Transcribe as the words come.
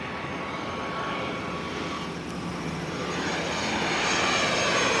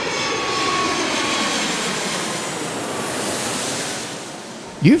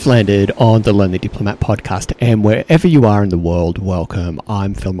You've landed on the Lonely Diplomat podcast, and wherever you are in the world, welcome.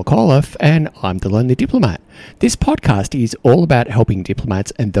 I'm Phil McAuliffe, and I'm the Lonely Diplomat. This podcast is all about helping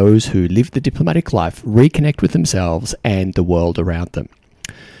diplomats and those who live the diplomatic life reconnect with themselves and the world around them.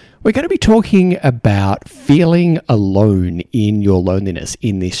 We're going to be talking about feeling alone in your loneliness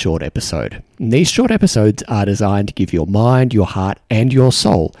in this short episode. And these short episodes are designed to give your mind, your heart, and your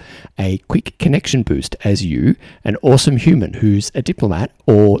soul a quick connection boost as you, an awesome human who's a diplomat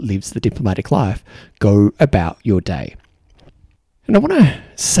or lives the diplomatic life, go about your day. And I want to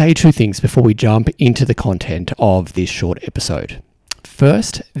say two things before we jump into the content of this short episode.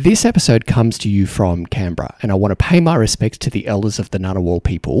 First, this episode comes to you from Canberra, and I want to pay my respects to the elders of the Ngunnawal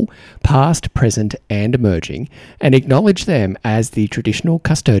people, past, present, and emerging, and acknowledge them as the traditional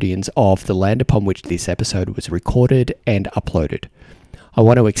custodians of the land upon which this episode was recorded and uploaded. I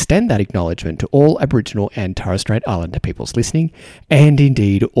want to extend that acknowledgement to all Aboriginal and Torres Strait Islander peoples listening, and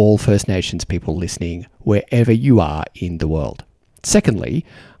indeed all First Nations people listening, wherever you are in the world. Secondly,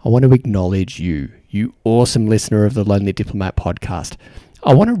 I want to acknowledge you awesome listener of the Lonely Diplomat podcast.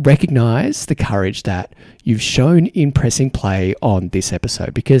 I want to recognize the courage that you've shown in pressing play on this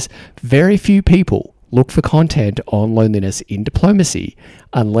episode, because very few people look for content on loneliness in diplomacy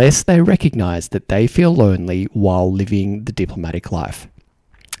unless they recognize that they feel lonely while living the diplomatic life.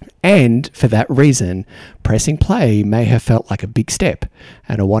 And for that reason, pressing play may have felt like a big step,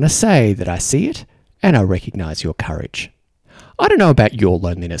 and I want to say that I see it and I recognize your courage. I don't know about your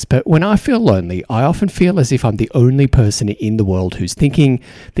loneliness, but when I feel lonely, I often feel as if I'm the only person in the world who's thinking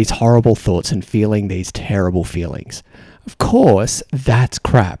these horrible thoughts and feeling these terrible feelings. Of course, that's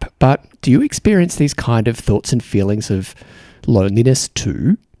crap, but do you experience these kind of thoughts and feelings of loneliness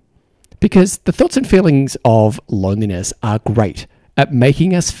too? Because the thoughts and feelings of loneliness are great at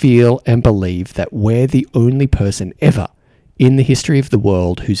making us feel and believe that we're the only person ever in the history of the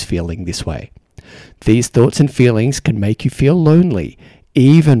world who's feeling this way. These thoughts and feelings can make you feel lonely,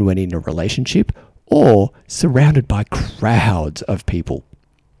 even when in a relationship or surrounded by crowds of people.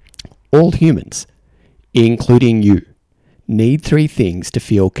 All humans, including you, need three things to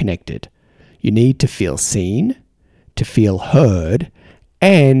feel connected. You need to feel seen, to feel heard,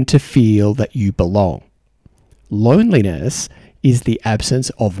 and to feel that you belong. Loneliness is the absence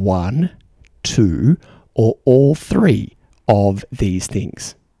of one, two, or all three of these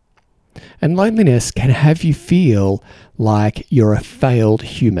things. And loneliness can have you feel like you're a failed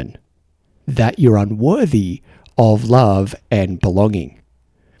human, that you're unworthy of love and belonging.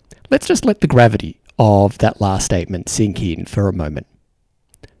 Let's just let the gravity of that last statement sink in for a moment.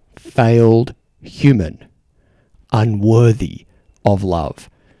 Failed human, unworthy of love.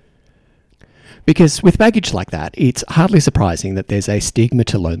 Because with baggage like that, it's hardly surprising that there's a stigma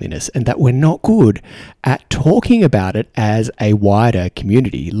to loneliness and that we're not good at talking about it as a wider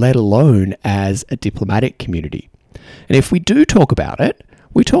community, let alone as a diplomatic community. And if we do talk about it,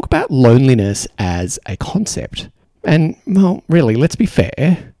 we talk about loneliness as a concept. And, well, really, let's be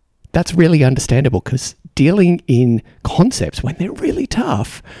fair, that's really understandable, because dealing in concepts, when they're really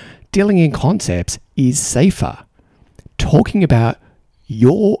tough, dealing in concepts is safer. Talking about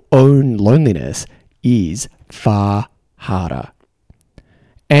your own loneliness is far harder.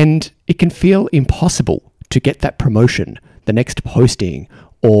 And it can feel impossible to get that promotion, the next posting,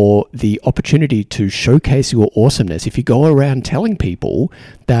 or the opportunity to showcase your awesomeness if you go around telling people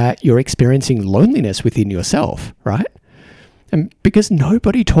that you're experiencing loneliness within yourself, right? And because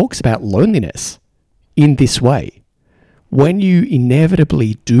nobody talks about loneliness in this way. When you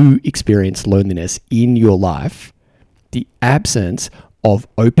inevitably do experience loneliness in your life, the absence of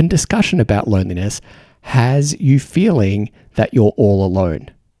open discussion about loneliness has you feeling that you're all alone.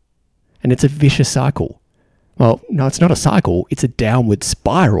 And it's a vicious cycle. Well, no, it's not a cycle, it's a downward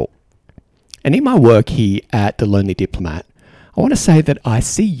spiral. And in my work here at The Lonely Diplomat, I want to say that I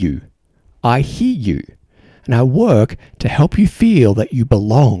see you, I hear you, and I work to help you feel that you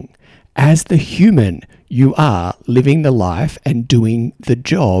belong as the human you are, living the life and doing the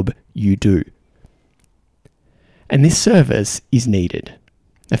job you do. And this service is needed.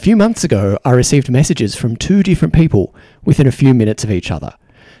 A few months ago, I received messages from two different people within a few minutes of each other.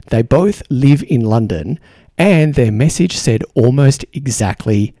 They both live in London, and their message said almost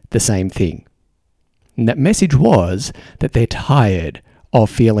exactly the same thing. And that message was that they're tired of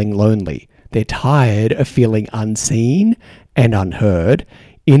feeling lonely. They're tired of feeling unseen and unheard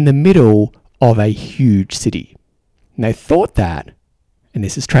in the middle of a huge city. And they thought that, and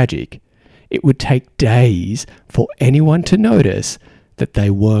this is tragic, it would take days for anyone to notice that they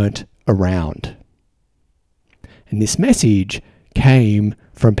weren't around. And this message came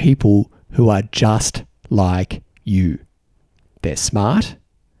from people who are just like you. They're smart,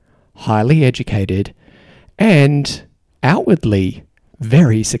 highly educated, and outwardly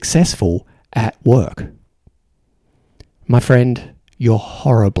very successful at work. My friend, you're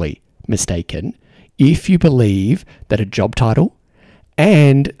horribly mistaken if you believe that a job title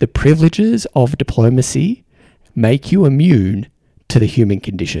and the privileges of diplomacy make you immune to the human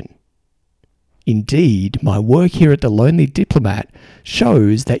condition. Indeed, my work here at The Lonely Diplomat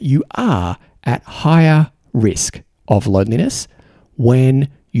shows that you are at higher risk of loneliness when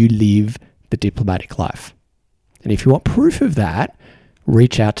you live the diplomatic life. And if you want proof of that,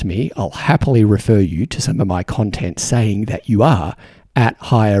 reach out to me. I'll happily refer you to some of my content saying that you are at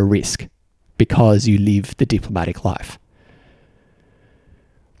higher risk because you live the diplomatic life.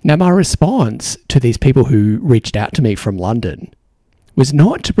 Now, my response to these people who reached out to me from London was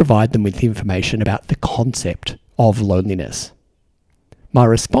not to provide them with information about the concept of loneliness. My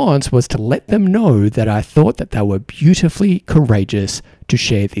response was to let them know that I thought that they were beautifully courageous to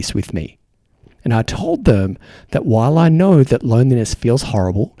share this with me. And I told them that while I know that loneliness feels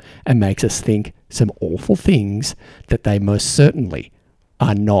horrible and makes us think some awful things, that they most certainly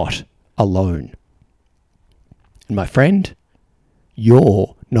are not alone. And my friend,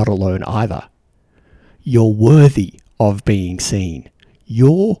 you're not alone either. You're worthy of being seen.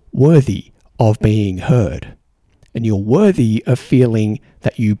 You're worthy of being heard. And you're worthy of feeling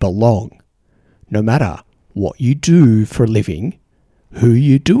that you belong, no matter what you do for a living, who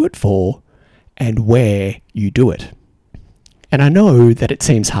you do it for, and where you do it. And I know that it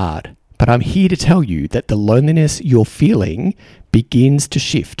seems hard, but I'm here to tell you that the loneliness you're feeling begins to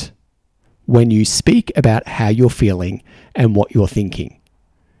shift when you speak about how you're feeling and what you're thinking.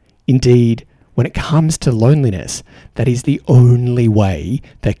 Indeed, when it comes to loneliness, that is the only way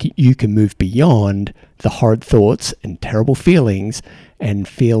that you can move beyond the horrid thoughts and terrible feelings and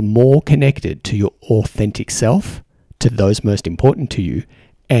feel more connected to your authentic self, to those most important to you,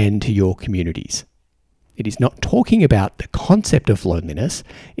 and to your communities. It is not talking about the concept of loneliness,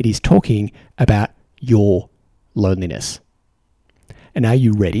 it is talking about your loneliness. And are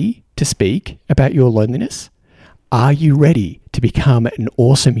you ready to speak about your loneliness? Are you ready to become an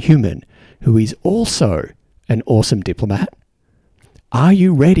awesome human who is also an awesome diplomat? Are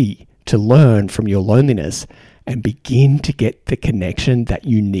you ready to learn from your loneliness and begin to get the connection that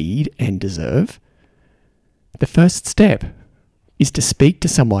you need and deserve? The first step is to speak to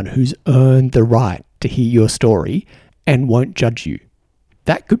someone who's earned the right to hear your story and won't judge you.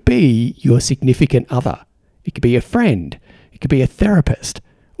 That could be your significant other. It could be a friend. It could be a therapist.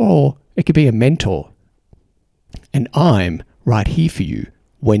 Or it could be a mentor. And I'm right here for you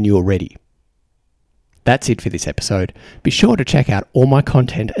when you're ready. That's it for this episode. Be sure to check out all my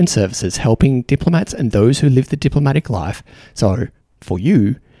content and services helping diplomats and those who live the diplomatic life. So, for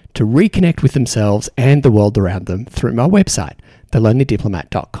you, to reconnect with themselves and the world around them through my website,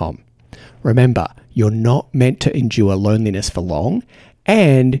 thelonelydiplomat.com. Remember, you're not meant to endure loneliness for long,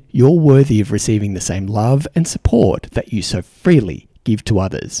 and you're worthy of receiving the same love and support that you so freely give to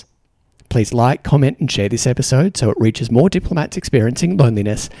others. Please like, comment, and share this episode so it reaches more diplomats experiencing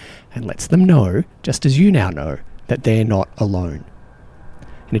loneliness and lets them know, just as you now know, that they're not alone.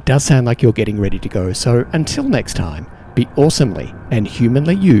 And it does sound like you're getting ready to go, so until next time, be awesomely and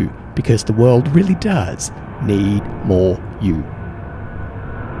humanly you, because the world really does need more you.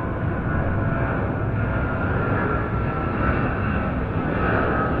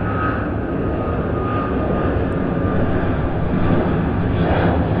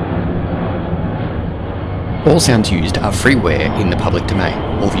 All sounds used are freeware in the public domain.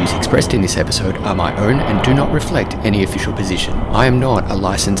 All views expressed in this episode are my own and do not reflect any official position. I am not a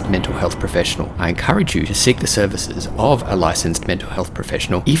licensed mental health professional. I encourage you to seek the services of a licensed mental health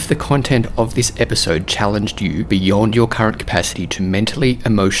professional if the content of this episode challenged you beyond your current capacity to mentally,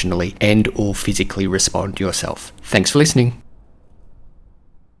 emotionally, and/or physically respond yourself. Thanks for listening.